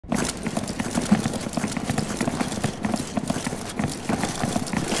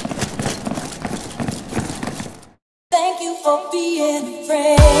for being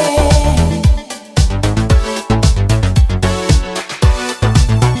afraid.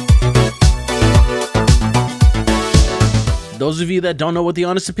 Those of you that don't know what the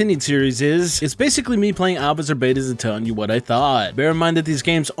Honest Opinion series is, it's basically me playing alphas or betas and telling you what I thought. Bear in mind that these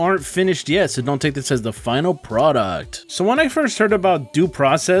games aren't finished yet, so don't take this as the final product. So when I first heard about Due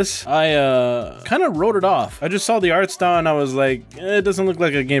Process, I kind of wrote it off. I just saw the art style and I was like, it doesn't look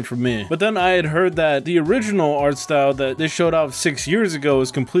like a game for me. But then I had heard that the original art style that they showed off 6 years ago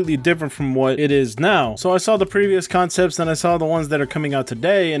is completely different from what it is now. So I saw the previous concepts and I saw the ones that are coming out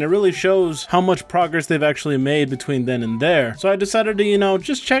today, and it really shows how much progress they've actually made between then and there. So I decided to, you know,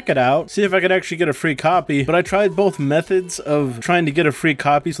 just check it out, see if I could actually get a free copy. But I tried both methods of trying to get a free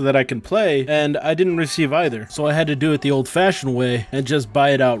copy so that I can play, and I didn't receive either. So I had to do it the old-fashioned way and just buy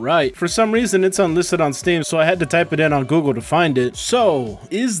it outright. For some reason, it's unlisted on Steam, so I had to type it in on Google to find it. So,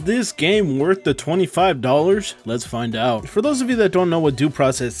 is this game worth the $25? Let's find out. For those of you that don't know what Due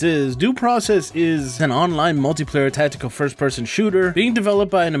Process is an online multiplayer tactical first-person shooter being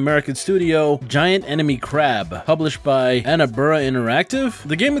developed by an American studio, Giant Enemy Crab, published by Annapurna Interactive.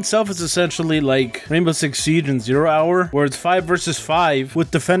 The game itself is essentially like Rainbow Six Siege and 0 Hour, where it's 5 versus 5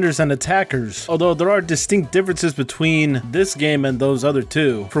 with defenders and attackers. Although there are distinct differences between this game and those other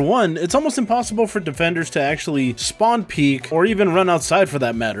two. For one, it's almost impossible for defenders to actually spawn peek or even run outside for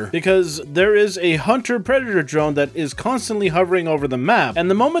that matter, because there is a hunter-predator drone that is constantly hovering over the map, and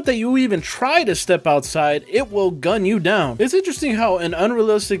the moment that you even try to step outside, it will gun you down. It's interesting how an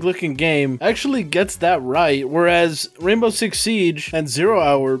unrealistic looking game actually gets that right, whereas Rainbow Six Siege and 0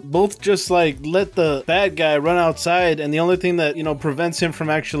 Hour both just like let the bad guy run outside, and the only thing that, you know, prevents him from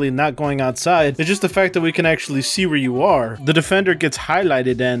actually not going outside is just the fact that we can actually see where you are. The defender gets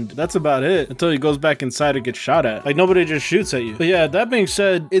highlighted and that's about it until he goes back inside and gets shot at. Like, nobody just shoots at you. But yeah, that being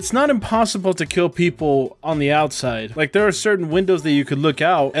said, it's not impossible to kill people on the outside. Like, there are certain windows that you could look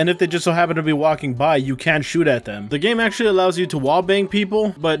out, and if they just so happen to be walking by, you can shoot at them. The game actually allows you to wall bang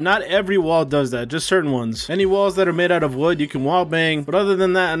people, but not every wall does that, just certain ones. Any walls that are made out of wood, you can wall bang, but other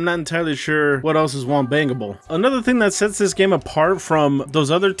than that, I'm not entirely sure what else is wall bangable. Another thing that sets this game apart from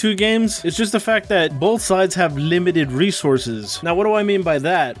those other two games is just the fact that both sides have limited resources. Now, what do I mean by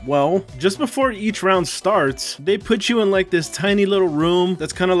that? Well, just before each round starts, they put you in like this tiny little room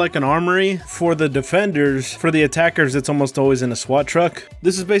that's kind of like an armory for the defenders. For the attackers, it's almost always in a SWAT truck.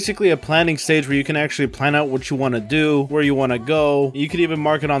 This is basically a planning stage where you can actually plan out what you want to do, where you want to go. You could even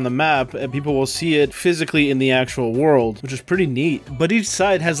mark it on the map and people will see it physically in the actual world, which is pretty neat. But each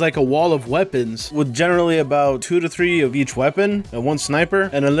side has like a wall of weapons with generally about 2 to 3 of each weapon and 1 sniper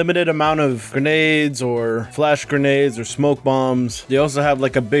and a limited amount of grenades or flash grenades or smoke bombs. They also have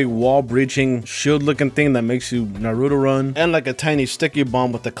like a big wall breaching shield looking thing that makes you Naruto run, and like a tiny sticky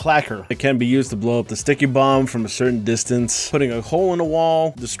bomb with a clacker. It can be used to blow up the sticky bomb from a certain distance, putting a hole in a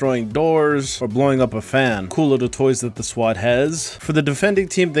wall, destroying doors, or blowing up a fan. Cool little toys that the SWAT has. For the defending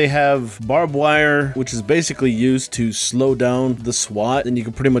team, they have barbed wire, which is basically used to slow down the SWAT, and you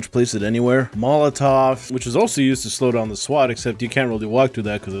can pretty much place it anywhere. Molotov, which is also used to slow down the SWAT, except you can't really walk through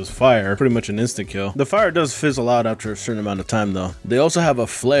that because there's fire. Pretty much an instant kill. The fire does fizzle out after a certain amount of time though. They also have a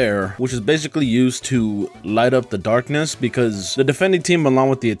flare, which is basically used to light up the darkness, because the defending team along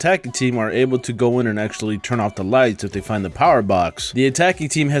with the attacking team are able to go in and actually turn off the lights if they find the power box. The attacking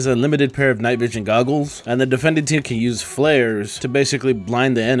team has a limited pair of night vision goggles, and the defending team can use flares to basically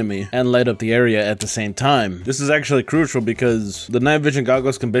blind the enemy and light up the area at the same time. This is actually crucial because the night vision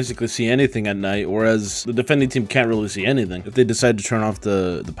goggles can basically see anything at night, whereas the defending team can't really see anything if they decide to turn off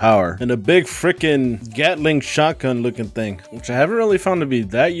the power. And a big freaking Gatling shotgun looking thing, which I haven't really found to be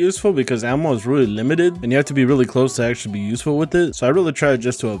that useful because ammo is really limited and you have to be really close to actually be useful with it. So I really tried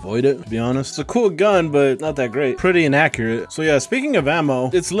just to avoid it, to be honest. It's a cool gun, but not that great. Pretty inaccurate. So yeah, speaking of ammo,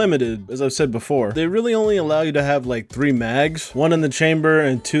 it's limited, as I've said before. They really only allow you to have like 3 mags, 1 in the chamber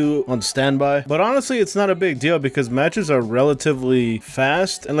and 2 on standby. But honestly, it's not a big deal because matches are relatively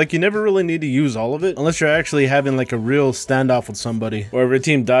fast, and like you never really need to use all of it unless you're actually having like a real standoff with somebody, or if your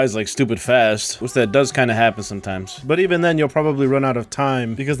team dies like stupid fast, which that does kind of happen sometimes. But even then, you'll probably run out of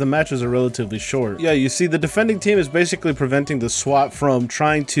time because the matches are relatively short. Yeah, you see, the defending team is basically preventing the SWAT from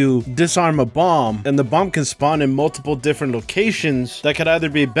trying to disarm a bomb, and the bomb can spawn in multiple different locations that could either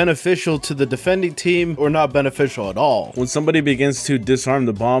be beneficial to the defending team or not beneficial at all. When somebody begins to disarm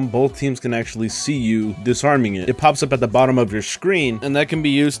the bomb, both teams can actually see you disarming it. It pops up at the bottom of your screen, and that can be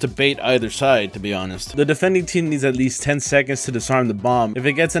used to bait either side, to be honest. The defending team needs at least 10 seconds to disarm the bomb. If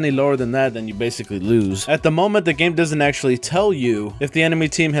it gets any lower than that, then you basically lose. At the moment, the game doesn't actually tell you if the enemy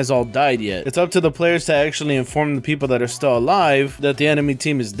team has all died yet. It's up to the players to actually inform the people that are still alive that the enemy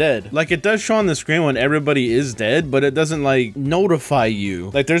team is dead. Like, it does show on the screen when everybody is dead, but it doesn't like notify you.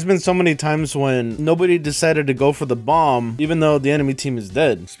 Like, there's been so many times when nobody decided to go for the bomb even though the enemy team is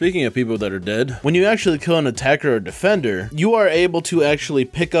dead. Speaking of people that are dead, when you actually kill an attacker or defender, you are able to actually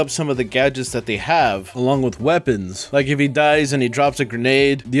pick up some of the gadgets that they have along with weapons. Like, if he dies and he drops a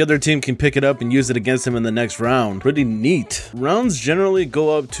grenade, the other team can pick it up and use it against him in the next round. Pretty neat. Rounds generally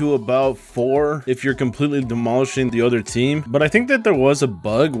go up to about 4 if you're completely demolishing the other team, but I think that there was a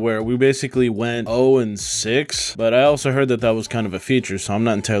bug where we basically went 0-6, but I also heard that that was kind of a feature, so I'm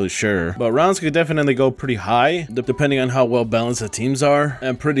not entirely sure. But rounds could definitely go pretty high depending on how well balanced the teams are,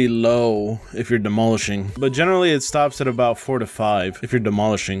 and pretty low if you're demolishing. But generally it stops at about 4 to 5 if you're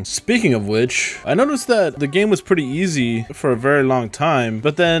demolishing. Speaking of which, I noticed that the game was pretty easy for a very long time,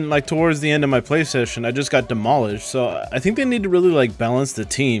 but then like towards the end of my play session I just got demolished. So I think they need to really like balance the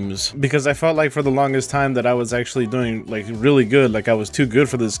teams, because I felt like for the longest time that I was actually doing like really good, like I was too good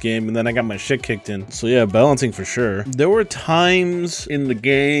for this game, and then I got my shit kicked in. So yeah, balancing for sure. There were times in the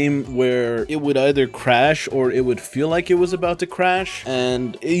game where it would either crash or it would feel like it was about to crash,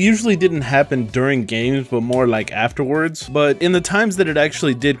 and it usually didn't happen during games but more like afterwards. But in the times that it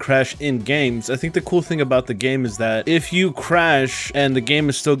actually did crash in games, I think the cool thing about the game is that if you crash and the game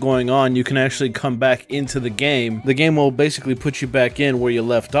is still going on, you can actually come back into the game. The game will basically put you back in where you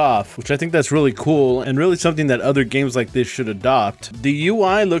left off, which I think that's really cool and really something that other games like this should adopt. The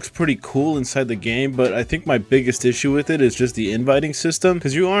UI looks pretty cool inside the game, but I think my biggest issue with it is just the inviting system,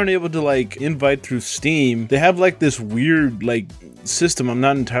 because you aren't able to like invite through Steam. They have like this weird like system. I'm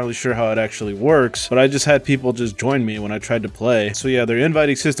not entirely sure how it actually works, but I just had people just join me when I tried to play. So yeah, their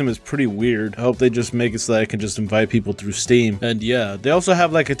inviting system is pretty weird. I hope they just make it so that I can just invite people through Steam. And yeah, they also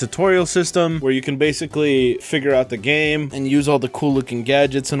have like a tutorial system where you can basically figure out the game and use all the cool looking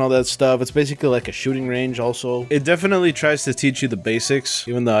gadgets and all that stuff. It's basically like a shooting range also. It definitely tries to teach you the basics,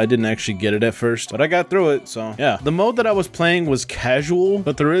 even though I didn't actually get it at first, but I got through it. So yeah, the mode that I was playing was casual,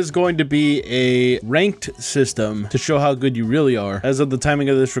 but there is going to be a ranked system to show how good you really are. As of the timing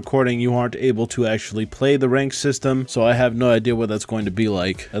of this recording, you aren't able to actually play the ranked system, so I have no idea what that's going to be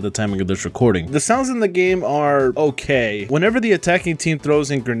like at the timing of this recording. The sounds in the game are okay. Whenever the attacking team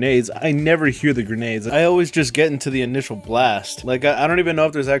throws in grenades, I never hear the grenades. I always just get into the initial blast. Like, I don't even know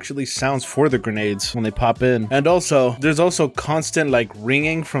if there's actually sounds for the grenades when they pop in. And also, there's also constant like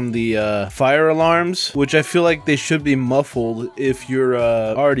ringing from the fire alarms, which I feel like they should be muffled if you're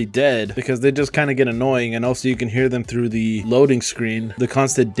already dead, because they just kind of get annoying. And also you can hear them through the loading screen, the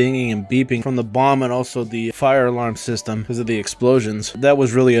constant dinging and beeping from the bomb and also the fire alarm system because of the explosions. That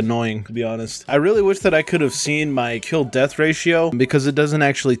was really annoying, to be honest. I really wish that I could have seen my kill death ratio, because it doesn't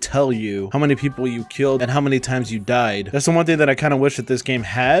actually tell you how many people you killed and how many times you died. That's the one thing that I kind of wish that this game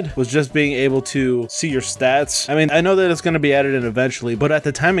had, was just being able to see your stats. I mean, I know that it's going to be added in eventually, but at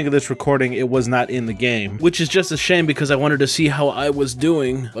the timing of this recording, it was not in the game, which is just a shame because I wanted to see how I was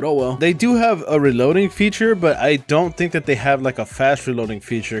doing, but oh well. They do have a reloading feature, but I don't think that they have like a fast reloading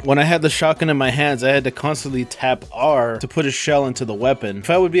feature. When I had the shotgun in my hands, I had to constantly tap R to put a shell into the weapon. If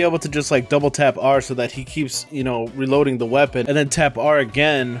I would be able to just like double tap R so that he keeps, you know, reloading the weapon, and then tap R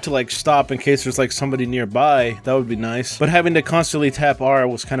again to like stop in case there's like somebody nearby, that would be nice. But having to constantly tap R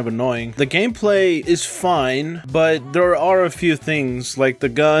was kind of annoying. The gameplay is fine, but there are a few things, like the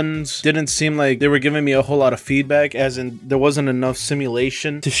guns didn't seem like they were giving me a whole lot of feedback, as in there wasn't enough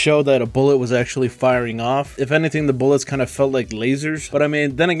simulation to show that a bullet was actually firing off. If anything, the bullets kind of felt like lasers, but I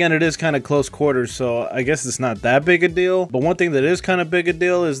mean, then again, it is kind of close quarters, so I guess it's not that big a deal. But one thing that is kind of big a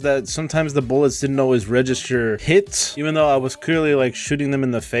deal is that sometimes the bullets didn't always register hits, even though I was clearly like shooting them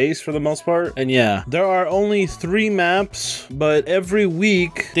in the face for the most part. And yeah, there are only 3 maps, but every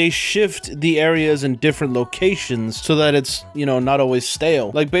week they shift the areas in different locations so that it's, you know, not always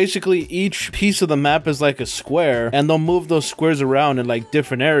stale. Like basically each piece of the map is like a square, and they'll move those squares around in like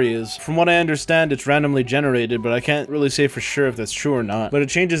different areas. From what I understand, it's randomly generated, but I can't really say for sure if that's true or not. But it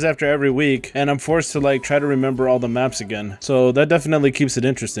changes after every week, and I'm forced to like try to remember all the maps again. So that definitely keeps it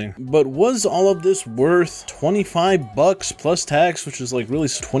interesting. But was all of this worth 25 bucks plus tax, which is like really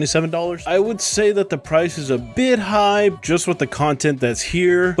 $27? I would say that the price is a bit high just with the content that's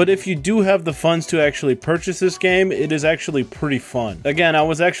here, but if you do have the funds to actually purchase this game, it is actually pretty fun. Again, I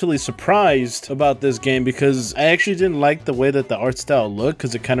was actually surprised about this game because I actually didn't like the way that the art style looked,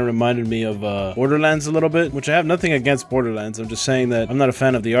 because it kind of reminded me of Borderlands a little bit, which I have nothing against Borderlands. I'm just saying that I'm not a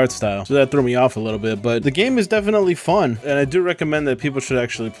fan of the art style, so that threw me off a little bit. bit, but the game is definitely fun, and I do recommend that people should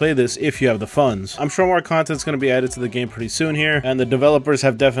actually play this if you have the funds. I'm sure more content's going to be added to the game pretty soon here, and the developers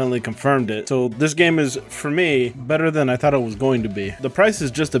have definitely confirmed it. So this game is, for me, better than I thought it was going to be. The price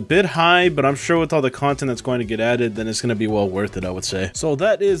is just a bit high, but I'm sure with all the content that's going to get added, then it's going to be well worth it, I would say. So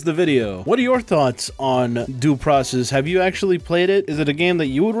that is the video. What are your thoughts on Due Process? Have you actually played it? Is it a game that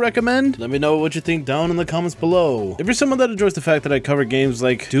you would recommend? Let me know what you think down in the comments below. If you're someone that enjoys the fact that I cover games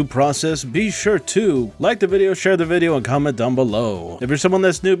like Due Process, be sure to like the video, share the video, and comment down below. If you're someone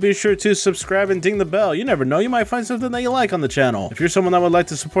that's new, be sure to subscribe and ding the bell. You never know, you might find something that you like on the channel. If you're someone that would like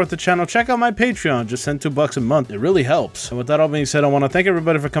to support the channel, check out my Patreon. Just send $2 a month. It really helps. And with that all being said, I want to thank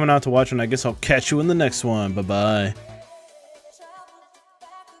everybody for coming out to watch, and I guess I'll catch you in the next one. Bye-bye.